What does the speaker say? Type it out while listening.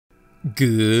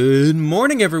Good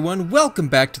morning, everyone. Welcome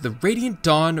back to the Radiant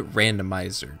Dawn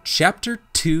Randomizer, Chapter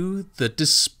 2, The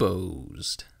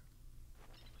Disposed.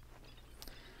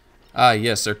 Ah,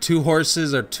 yes, our two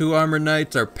horses, our two armor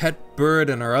knights, our pet bird,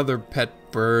 and our other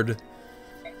pet bird.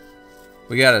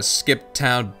 We gotta skip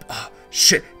town. Oh,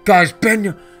 shit, guys,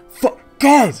 guys,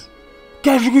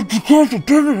 you can't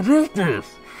do this.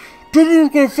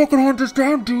 Benyo's gonna fucking hunt us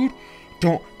down, dude.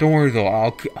 Don't worry though. I'll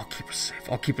keep us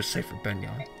safe. I'll keep us safe for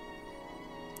Benyon.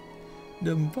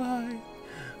 Bye.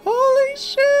 Holy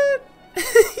shit!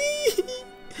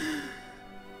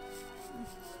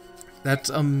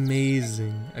 That's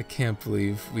amazing. I can't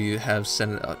believe we have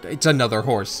sent it out. It's another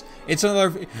horse. It's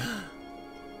another...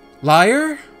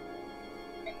 Liar?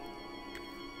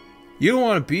 You don't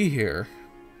want to be here.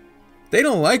 They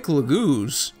don't like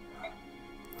Lagoos.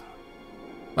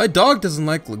 My dog doesn't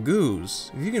like Lagoos.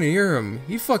 If you can hear him,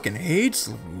 he fucking hates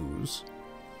Lagoos.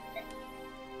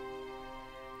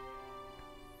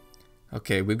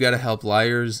 Okay, we've got to help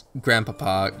Liar's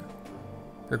grandpapa.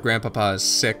 Her grandpapa is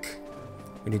sick.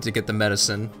 We need to get the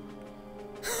medicine.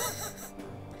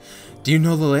 Do you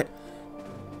know the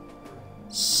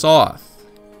Soth?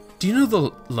 Do you know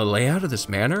the layout of this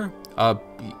manor?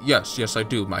 Yes, I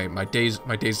do. My days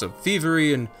of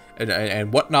thievery and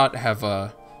whatnot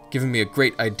have given me a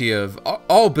great idea of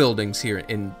all buildings here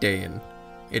in Dayan.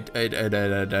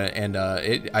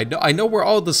 I know where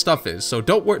all the stuff is. So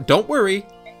don't worry.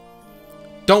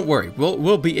 Don't worry,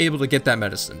 we'll be able to get that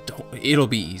medicine. It'll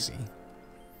be easy.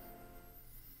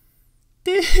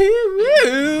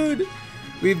 Dude!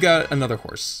 We've got another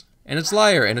horse. And it's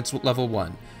Liar, and it's level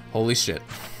 1. Holy shit.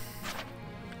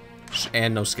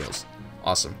 And no skills.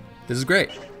 Awesome. This is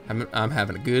great. I'm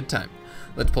having a good time.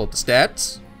 Let's pull up the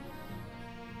stats.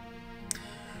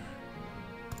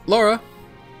 Laura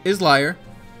is Liar.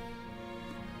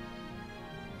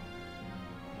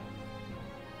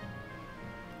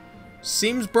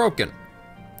 Seems broken.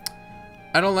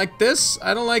 I don't like this.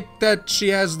 I don't like that she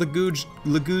has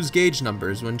Lagoos gauge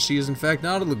numbers when she is in fact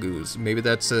not a Lagoos. Maybe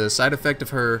that's a side effect of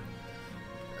her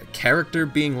character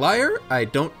being Liar? I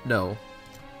don't know.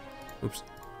 Oops.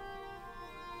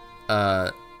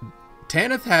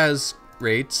 Tanith has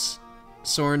rates.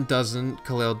 Soren doesn't.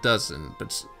 Khalil doesn't.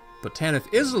 But Tanith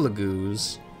is a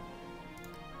Lagoos.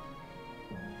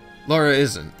 Laura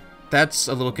isn't. That's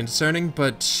a little concerning,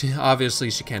 but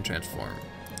obviously she can't transform.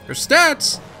 Her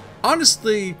stats,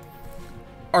 honestly,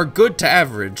 are good to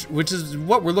average, which is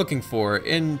what we're looking for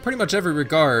in pretty much every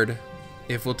regard.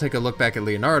 If we'll take a look back at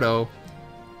Leonardo.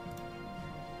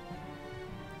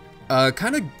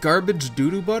 Kind of garbage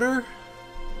doo-doo butter.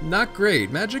 Not great.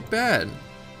 Magic bad.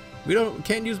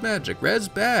 Can't use magic. Res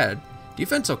bad.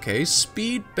 Defense okay.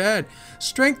 Speed bad.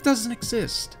 Strength doesn't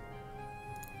exist.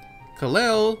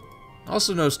 Khalil,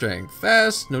 also no strength.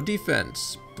 Fast, no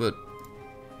defense. But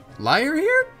Liar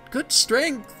here? Good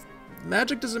strength.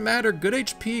 Magic doesn't matter. Good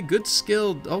HP, good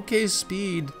skill, okay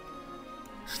speed.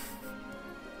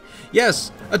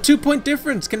 Yes, a 2-point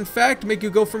difference can in fact make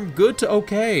you go from good to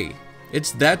okay.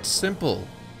 It's that simple.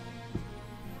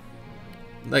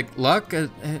 Like luck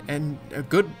and a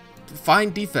good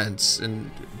fine defense and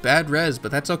bad res,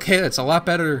 but that's okay. That's a lot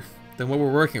better than what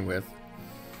we're working with.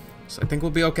 So I think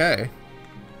we'll be okay.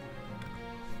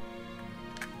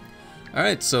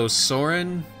 Alright, so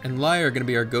Soren and Liar are going to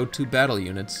be our go-to battle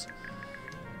units.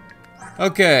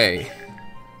 Okay.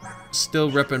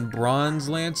 Still repping bronze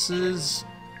lances.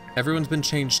 Everyone's been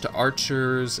changed to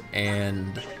archers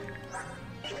and...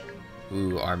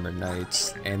 Ooh, armor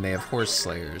knights. And they have horse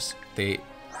slayers.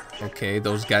 Okay,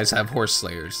 those guys have horse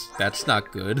slayers. That's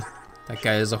not good. That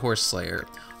guy is a horse slayer.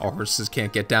 Our horses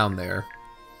can't get down there.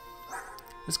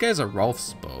 This guy has a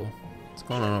Rolf's bow. What's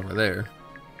going on over there?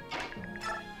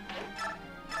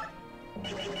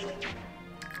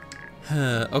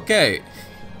 Okay,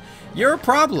 you're a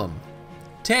problem.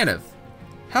 Tanith,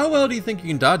 how well do you think you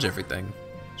can dodge everything?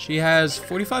 She has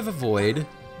 45 avoid.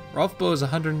 Rolf bow is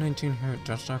 119 hurt.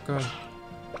 That's not good.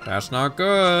 That's not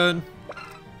good.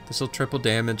 This will triple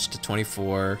damage to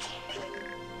 24.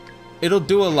 It'll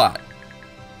do a lot.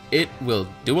 It will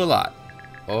do a lot.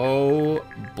 Oh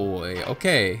boy.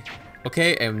 Okay.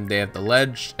 Okay, and they have the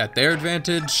ledge at their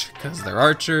advantage because they're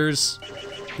archers.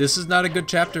 This is not a good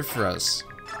chapter for us.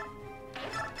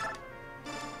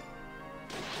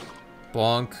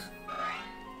 Bonk.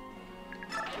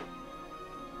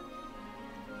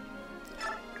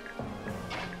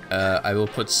 I will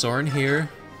put Soren here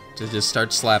to just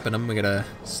start slapping him. We gotta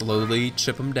slowly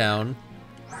chip him down.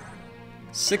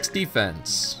 6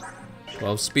 defense,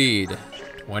 12 speed,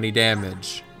 20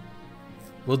 damage.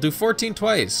 We'll do 14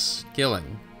 twice,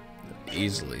 killing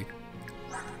easily.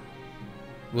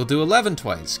 We'll do 11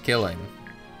 twice, killing.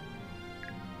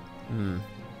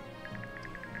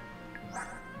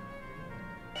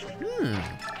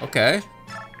 Okay.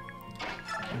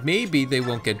 Maybe they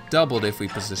won't get doubled if we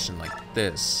position like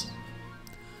this.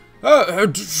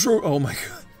 Oh my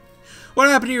god. What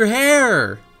happened to your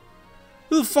hair?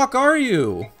 Who the fuck are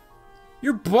you?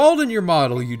 You're bald in your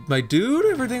model, my dude.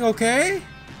 Everything okay?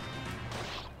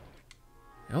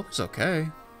 I hope it's okay.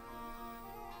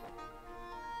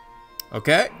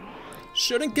 Okay.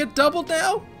 Shouldn't get doubled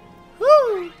now.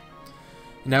 Woo!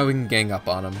 Now we can gang up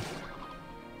on him.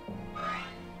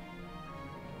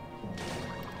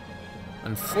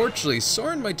 Unfortunately,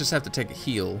 Soren might just have to take a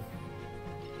heal.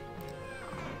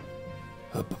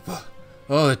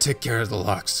 Oh, take care of the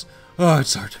locks. Oh,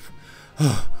 it's hard to...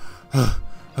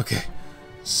 okay.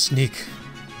 Sneak.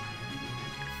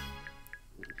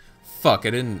 Fuck,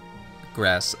 I didn't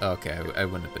grasp... Okay, I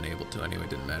wouldn't have been able to anyway,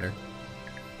 didn't matter.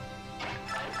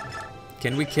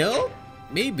 Can we kill?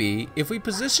 Maybe. If we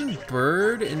position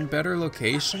Bird in better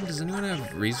location, does anyone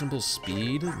have reasonable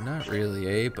speed? Not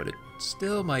really, eh? But it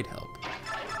still might help.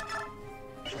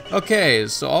 Okay,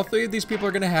 so all three of these people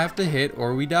are gonna have to hit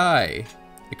or we die.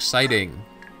 Exciting.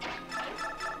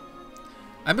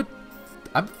 I'm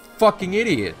a fucking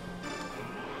idiot.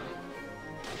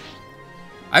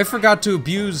 I forgot to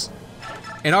abuse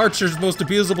an archer's most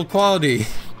abusable quality.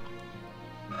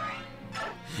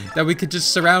 That we could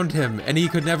just surround him and he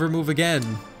could never move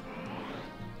again.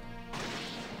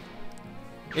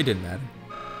 It didn't matter.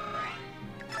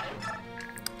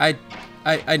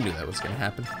 I knew that was gonna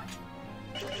happen.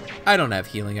 I don't have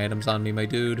healing items on me, my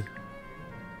dude.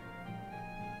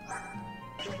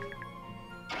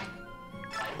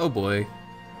 Oh boy.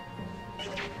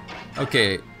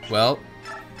 Okay, well.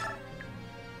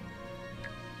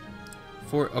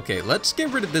 Okay, let's get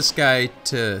rid of this guy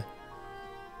to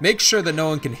make sure that no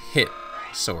one can hit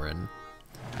Soren.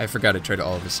 I forgot to trade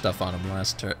all of his stuff on him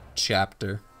last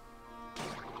chapter.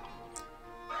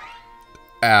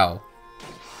 Ow.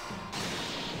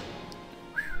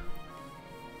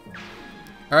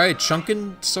 Alright,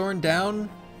 chunking Soren down.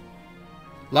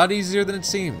 A lot easier than it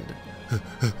seemed.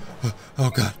 Oh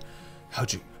god.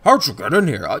 How'd you get in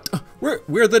here?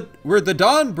 We're the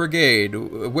Dawn Brigade.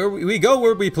 Where we go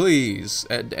where we please.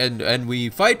 And we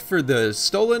fight for the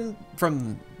stolen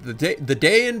from the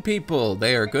Dayan people.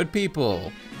 They are good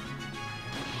people.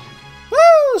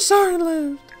 Woo! Soren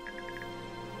lived.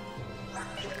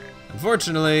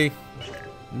 Unfortunately,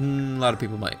 a lot of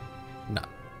people might not.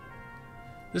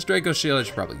 This Draco shield I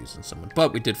should probably use on someone,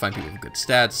 but we did find people with good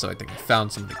stats, so I think I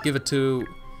found someone to give it to.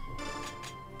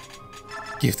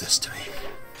 Give this to me.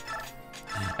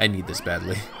 I need this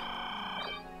badly.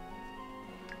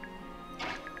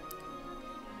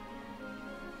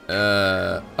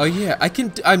 Oh yeah,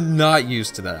 I'm not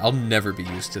used to that. I'll never be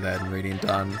used to that in Radiant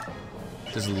Dawn.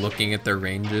 Just looking at their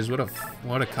ranges, what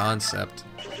a concept,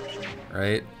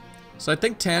 right? So I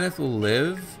think Tanith will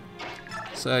live.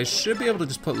 So I should be able to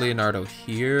just put Leonardo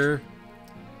here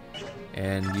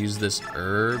and use this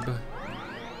herb.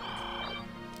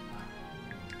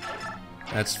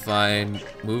 That's fine.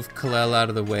 Move Kalel out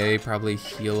of the way. Probably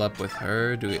heal up with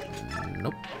her. Do it.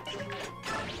 Nope.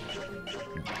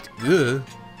 Ugh.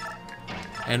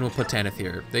 And we'll put Tanith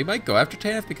here. They might go after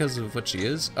Tanith because of what she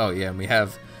is. Oh yeah, and we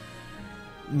have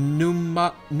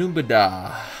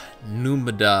Numida.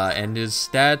 Numida, and his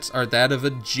stats are that of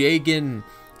a Jagan.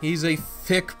 He's a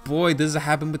thick boy. This has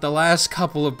happened with the last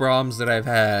couple of Brahms that I've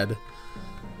had.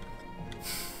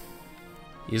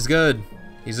 He's good.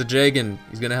 He's a Jagan.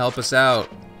 He's gonna help us out.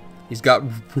 He's got...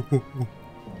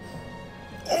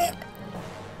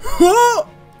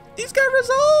 He's got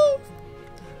resolve!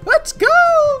 Let's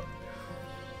go!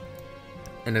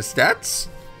 And his stats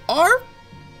are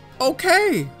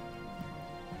okay.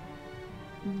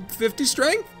 50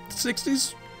 strength,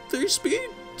 63 speed,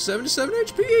 77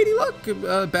 HP, 80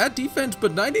 luck. Bad defense,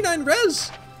 but 99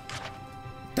 res.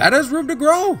 That has room to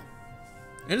grow.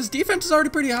 And his defense is already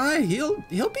pretty high. He'll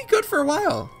be good for a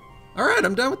while. Alright,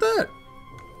 I'm done with that.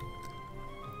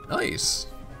 Nice.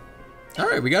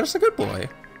 Alright, we got us a good boy.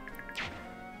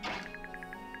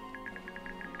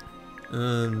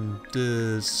 And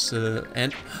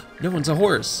no one's a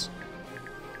horse.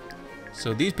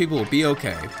 So these people will be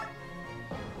okay.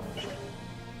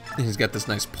 He's got this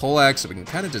nice poleaxe, so we can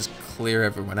kind of just clear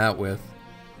everyone out with.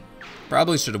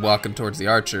 Probably should have walked him towards the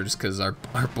archers, because our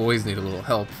boys need a little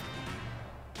help.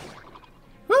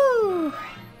 Woo!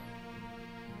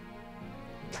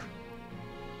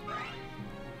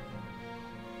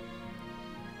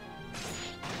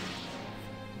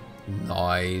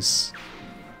 Nice.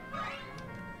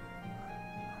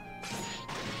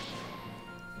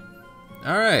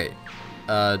 Alright.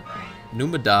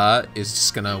 Numida is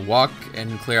just gonna walk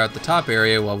and clear out the top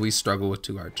area while we struggle with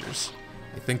 2 archers.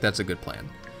 I think that's a good plan.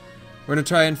 We're gonna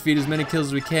try and feed as many kills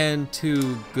as we can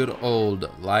to good old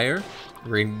Liar.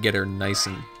 We're gonna get her nice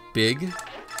and big.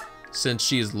 Since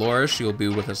she is Laura, she will be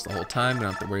with us the whole time. We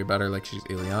don't have to worry about her like she's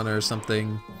Ileana or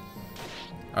something.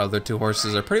 Our other 2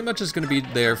 horses are pretty much just gonna be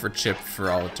there for Chip for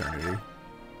all eternity.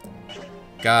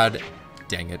 God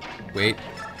dang it. Wait.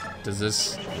 Does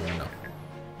this... no.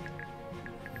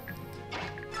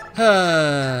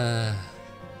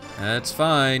 That's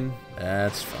fine.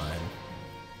 That's fine.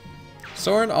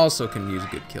 Soren also can use a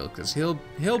good kill because he'll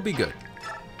be good.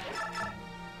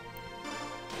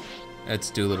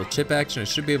 Let's do a little chip action. I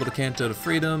should be able to Canto to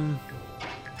freedom.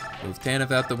 Move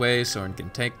Tanith out the way. Soren can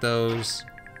take those.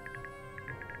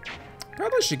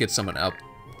 Probably should get someone out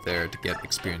there to get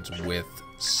experience with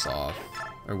Soth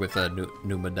or with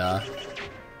Numida.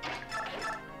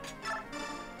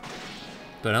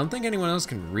 But I don't think anyone else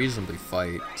can reasonably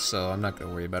fight, so I'm not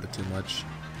gonna worry about it too much.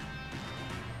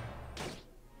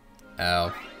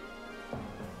 Ow.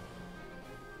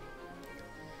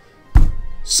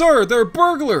 Sir, they're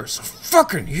burglars!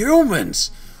 Fucking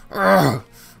humans! Ugh,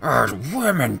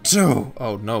 women too!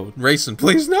 Oh no, Racing,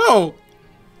 please no!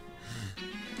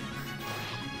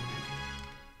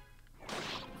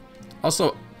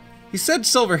 Also, he said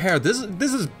silver hair. This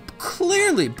is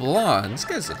clearly blonde. This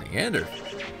guy's a Neander.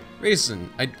 Racing,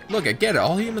 I get it.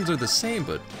 All humans are the same,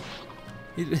 but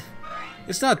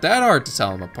it's not that hard to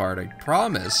tell them apart. I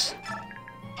promise.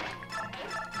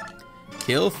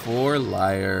 Kill for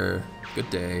Liar. Good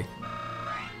day.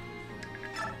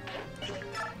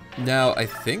 Now, I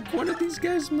think one of these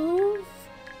guys move?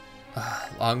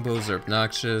 Longbows are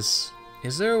obnoxious.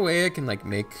 Is there a way I can, like,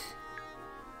 make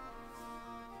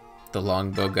the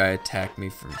longbow guy attack me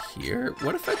from here?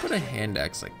 What if I put a hand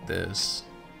axe like this?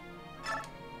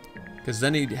 Because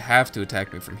then he'd have to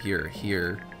attack me from here or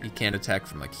here. He can't attack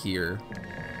from, like, here.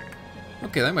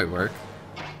 Okay, that might work.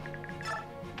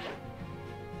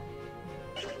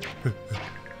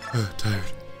 Tired.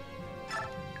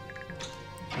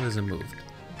 It hasn't moved.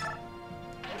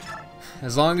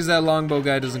 As long as that longbow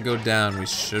guy doesn't go down, we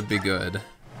should be good.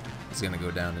 He's gonna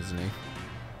go down, isn't he?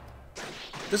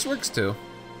 This works too.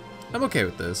 I'm okay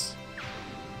with this.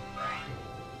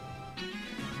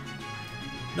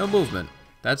 No movement.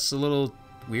 That's a little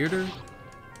weirder.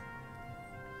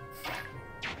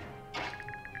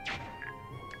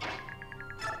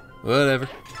 Whatever.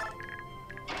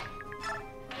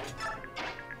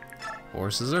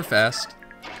 Horses are fast.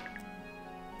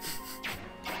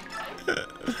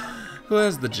 Who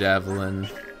has the javelin?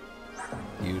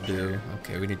 You do.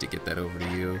 Okay, we need to get that over to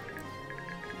you.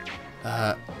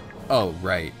 Oh,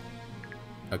 right.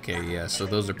 Okay, yeah, so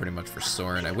those are pretty much for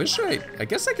Soren. I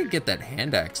guess I could get that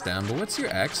hand axe down, but what's your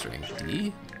axe rank?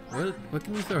 D? What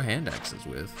can you throw hand axes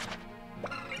with?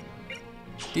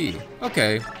 D.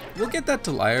 Okay, we'll get that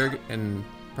to Liar and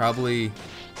probably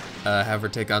have her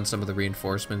take on some of the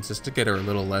reinforcements just to get her a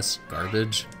little less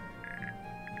garbage.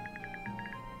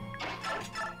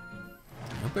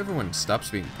 I hope everyone stops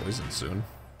being poisoned soon.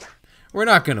 We're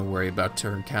not gonna worry about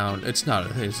turn count. It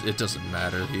doesn't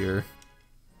matter here.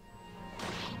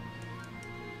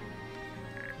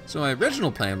 So my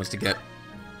original plan was to get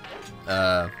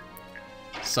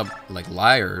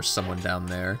Liar or someone down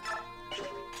there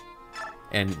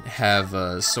and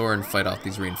have Soren fight off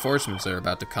these reinforcements that are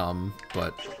about to come,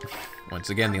 but once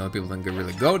again, the only people that can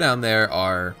really go down there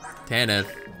are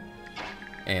Tanith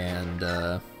and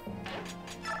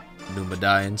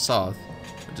Numida and Soth,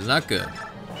 which is not good.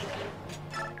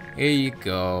 Here you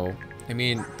go. I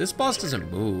mean, this boss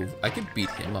doesn't move. I could beat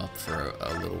him up for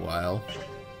a little while.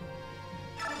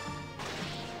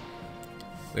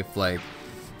 With like,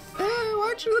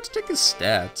 actually, let's check his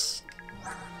stats.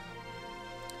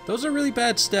 Those are really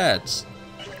bad stats.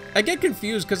 I get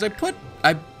confused because I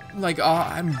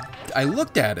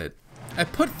looked at it. I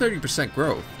put 30%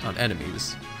 growth on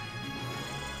enemies.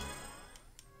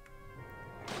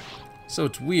 So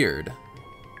it's weird.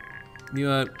 You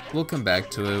know what? We'll come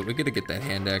back to it. We gotta get that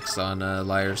hand axe on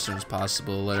Liar as soon as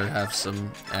possible. Let her have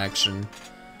some action.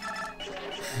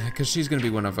 Because she's gonna be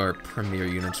one of our premier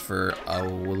units for a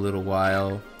little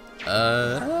while.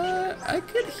 I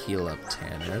could heal up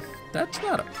Tanith. That's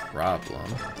not a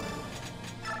problem.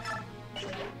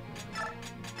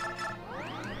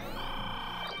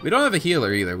 We don't have a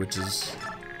healer either, which is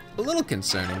a little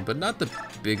concerning, but not the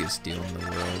biggest deal in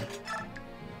the world.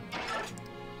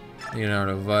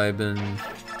 Leonardo vibing.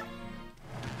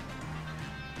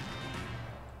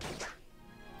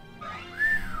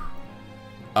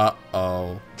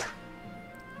 Uh-oh.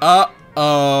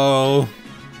 Uh-oh.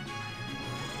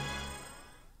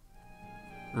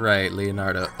 Right,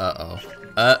 Leonardo. Uh-oh.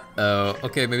 Uh-oh.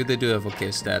 Okay, maybe they do have okay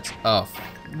stats. Oh,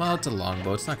 well, it's a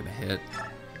longbow. It's not gonna hit.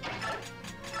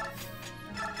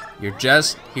 You're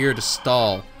just here to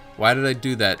stall. Why did I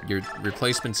do that? Your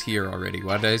replacement's here already.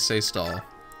 Why did I say stall?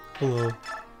 Hello.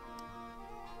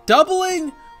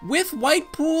 Doubling with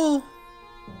White Pool?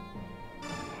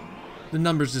 The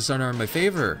numbers just aren't in my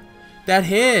favor. That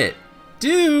hit!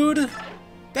 Dude!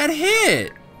 That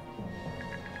hit!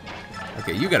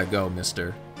 Okay, you gotta go,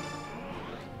 mister.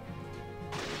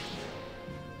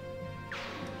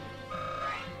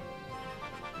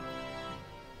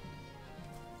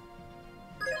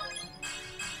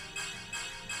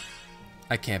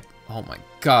 I can't. Oh my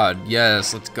god,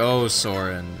 yes, let's go,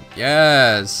 Soren.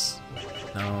 Yes!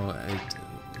 No,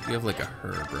 you have like a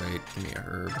herb, right? Give me a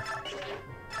herb.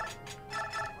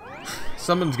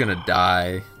 Someone's gonna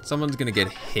die. Someone's gonna get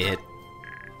hit.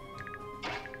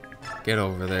 Get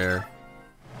over there.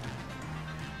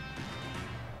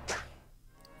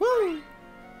 Woo!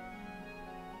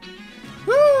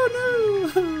 Woo,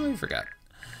 no! I forgot.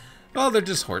 Oh, they're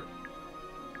just horse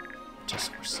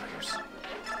sizers.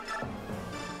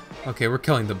 Okay, we're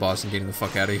killing the boss and getting the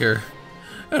fuck out of here.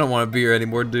 I don't want to be here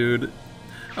anymore, dude.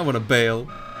 I want to bail.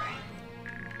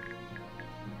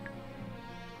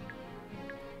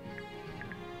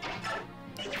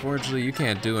 Unfortunately, you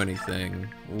can't do anything.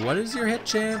 What is your hit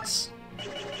chance?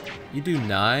 You do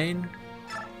 9?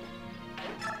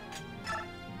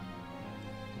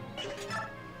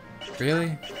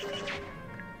 Really?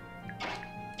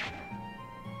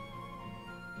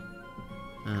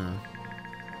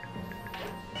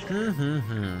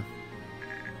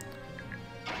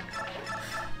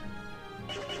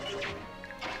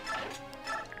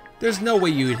 There's no way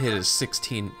you would hit a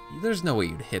 16. There's no way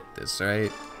you'd hit this,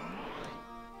 right?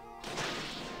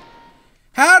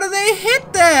 How do they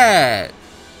hit that?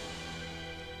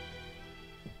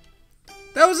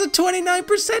 That was a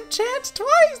 29% chance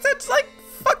twice. That's like,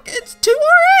 fuck, it's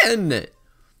 2RN.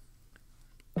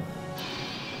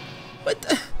 What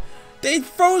the? They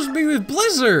froze me with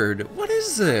Blizzard. What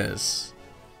is this?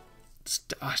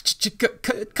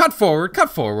 Cut forward,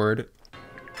 cut forward.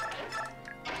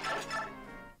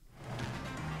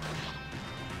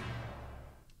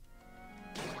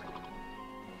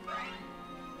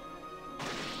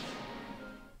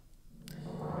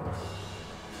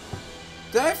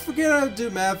 Did I forget how to do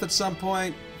math at some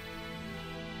point?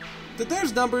 Did their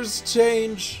numbers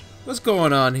change? What's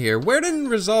going on here? Where did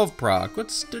Resolve proc?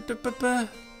 What's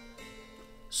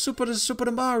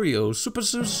Super Mario, Super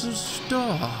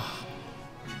Star.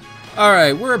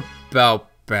 Alright, we're about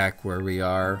back where we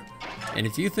are. And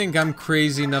if you think I'm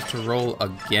crazy enough to roll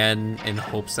again in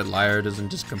hopes that Lyra doesn't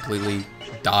just completely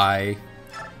die,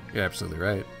 you're absolutely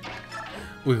right.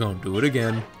 We're gonna do it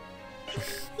again.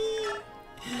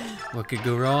 What could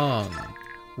go wrong?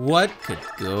 What could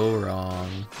go wrong?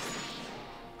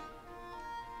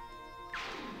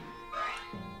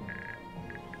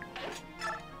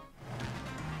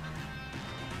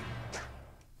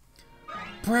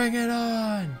 Bring it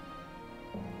on!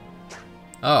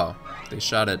 Oh, they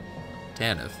shot at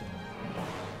Tanith.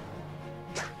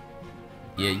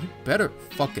 Yeah, you better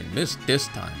fucking miss this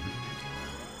time.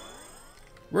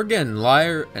 We're getting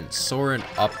Lyre and Soren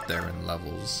up there in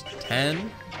levels.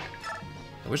 10?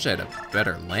 I wish I had a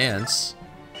better lance.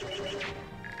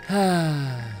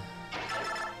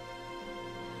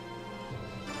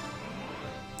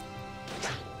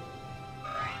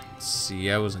 See,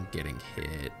 I wasn't getting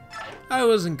hit. I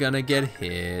wasn't gonna get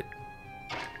hit.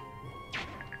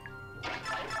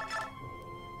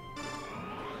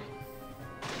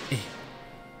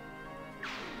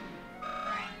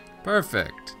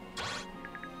 Perfect.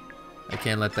 I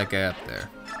can't let that guy up there.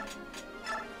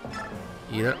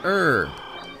 Eat a herb.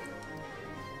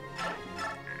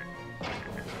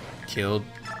 Killed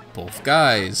both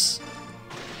guys.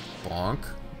 Bonk.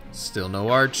 Still no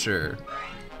archer.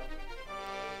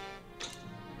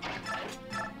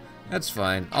 That's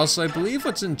fine. Also, I believe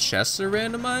what's in chests are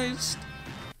randomized.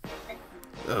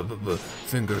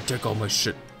 Finger, take all my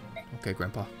shit. Okay,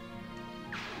 Grandpa.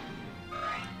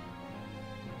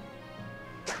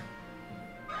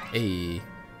 Hey.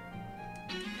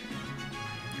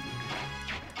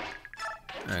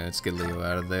 Alright, let's get Leo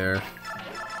out of there.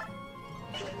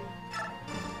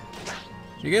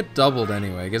 You get doubled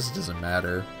anyway, I guess it doesn't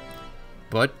matter.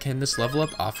 But can this level up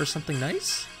offer something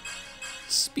nice?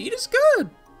 Speed is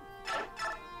good.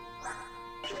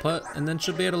 And then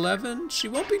she'll be at 11. She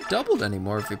won't be doubled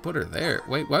anymore if we put her there.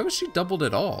 Wait, why was she doubled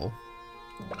at all?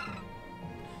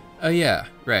 Oh yeah,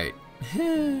 right.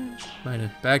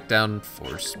 Back down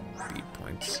 4 speed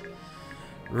points.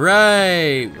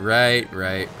 Right.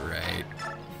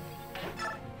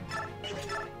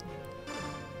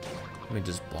 Let me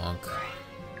just bonk.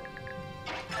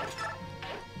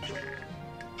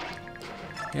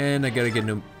 And I gotta get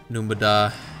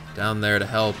Numida down there to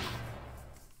help.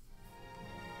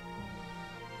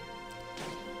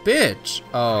 Bitch!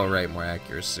 Oh, right, more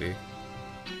accuracy.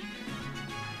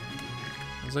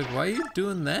 I was like, why are you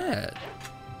doing that?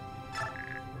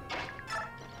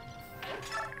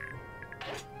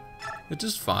 Which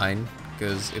is fine,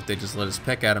 because if they just let us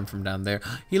peck at him from down there...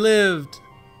 He lived!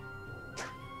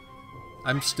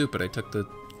 I'm stupid, I took the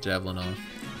javelin off.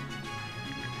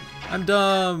 I'm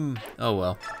dumb! Oh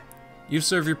well. You've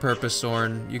served your purpose,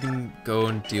 Soren. You can go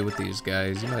and deal with these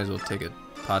guys. You might as well take a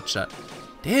pot shot.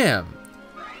 Damn!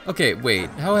 Okay,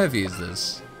 wait, how heavy is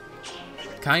this?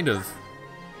 Kind of.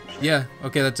 Yeah,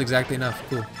 okay, that's exactly enough.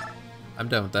 Cool. I'm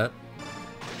done with that.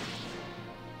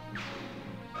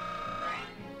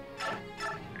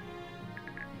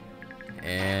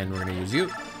 And we're gonna use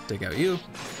you. Take out you.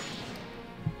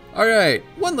 Alright,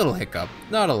 one little hiccup.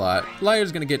 Not a lot.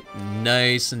 Liar's gonna get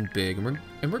nice and big,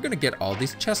 and we're gonna get all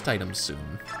these chest items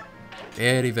soon.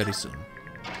 Very, very soon.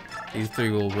 These three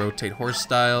will rotate horse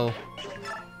style.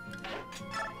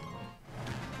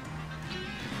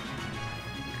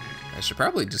 I should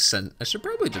probably just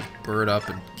bird up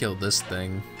and kill this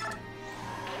thing.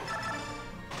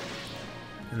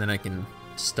 And then I can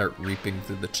start reaping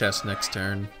through the chest next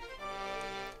turn.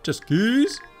 Just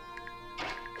keys.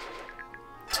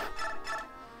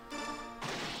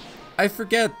 I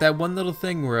forget that one little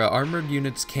thing where armored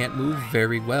units can't move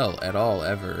very well at all,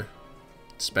 ever.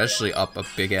 Especially up a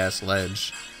big-ass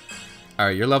ledge.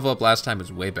 Alright, your level up last time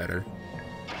was way better.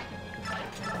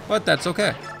 But that's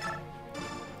okay.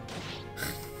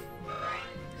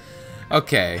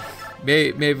 Okay,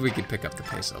 maybe we could pick up the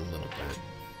pace a little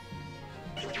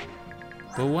bit.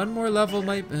 But one more level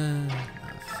might...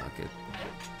 fuck it.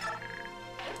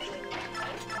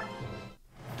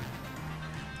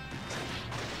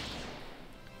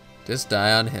 Just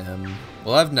die on him.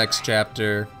 We'll have next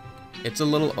chapter. It's a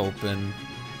little open.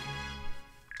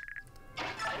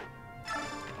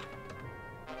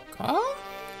 Call?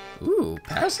 Ooh,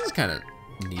 pass is kind of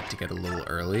neat to get a little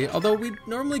early. Although we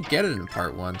normally get it in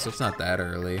part 1, so it's not that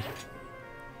early.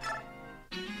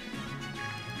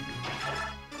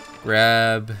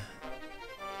 Grab.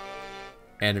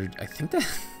 And I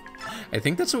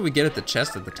think that's what we get at the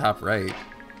chest at the top right.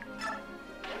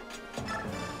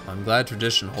 I'm glad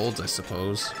tradition holds, I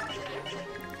suppose.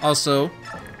 Also,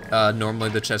 normally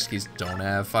the chest keys don't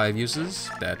have 5 uses.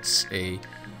 That's a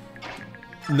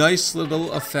nice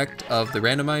little effect of the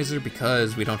randomizer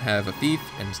because we don't have a thief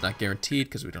and it's not guaranteed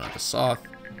because we don't have a soth.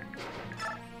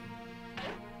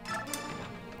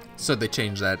 So they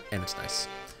changed that and it's nice.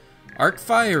 Arc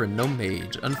fire and no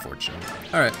mage, unfortunate.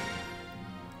 Alright.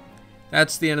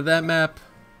 That's the end of that map.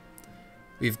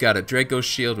 We've got a Draco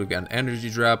shield, we've got an energy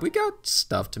drop, we got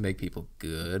stuff to make people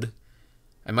good.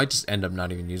 I might just end up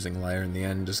not even using Liar in the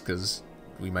end just because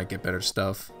we might get better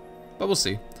stuff. But we'll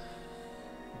see.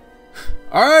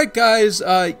 Alright guys,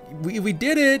 we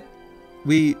did it.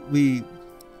 We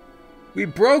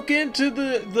broke into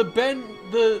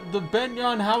the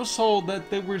Benyon household that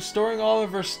they were storing all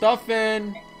of our stuff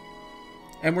in.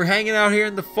 And we're hanging out here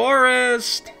in the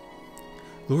forest.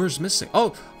 Laura's missing.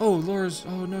 Oh, Laura's.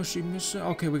 Oh no, she missing.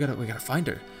 Okay, we gotta find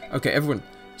her. Okay, everyone,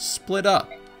 split up.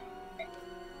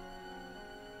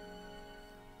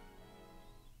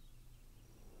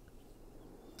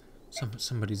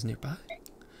 Somebody's nearby.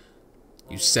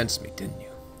 You sensed me, didn't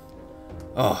you?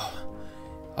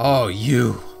 Oh,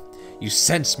 you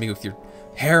sensed me with your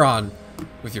hair on,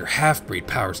 with your half-breed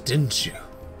powers, didn't you?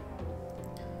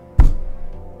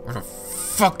 We're the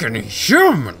fucking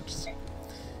humans.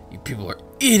 You people are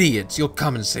idiots. You'll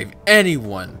come and save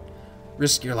anyone.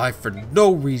 Risk your life for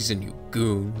no reason, you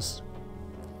goons.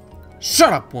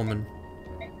 Shut up, woman.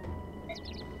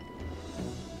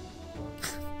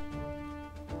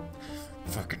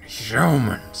 Fucking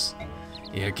humans.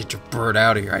 Yeah, get your bird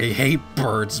out of here. I hate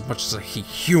birds as much as I hate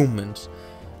humans.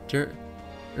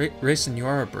 Rayson, you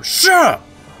are a bird. Shut up!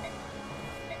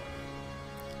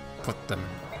 Put them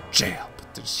in jail.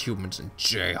 Put these humans in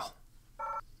jail.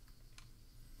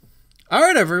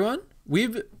 Alright, everyone.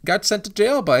 We've got sent to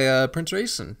jail by Prince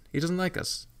Rayson. He doesn't like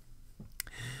us.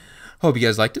 Hope you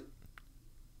guys liked it.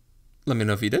 Let me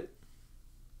know if you did.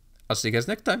 I'll see you guys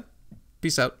next time.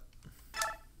 Peace out.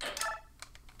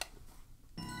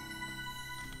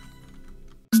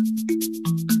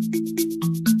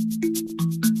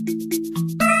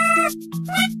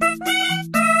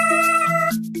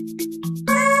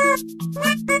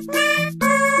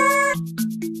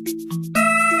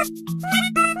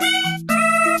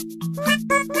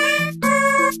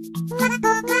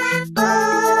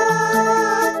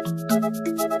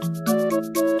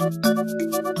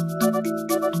 you.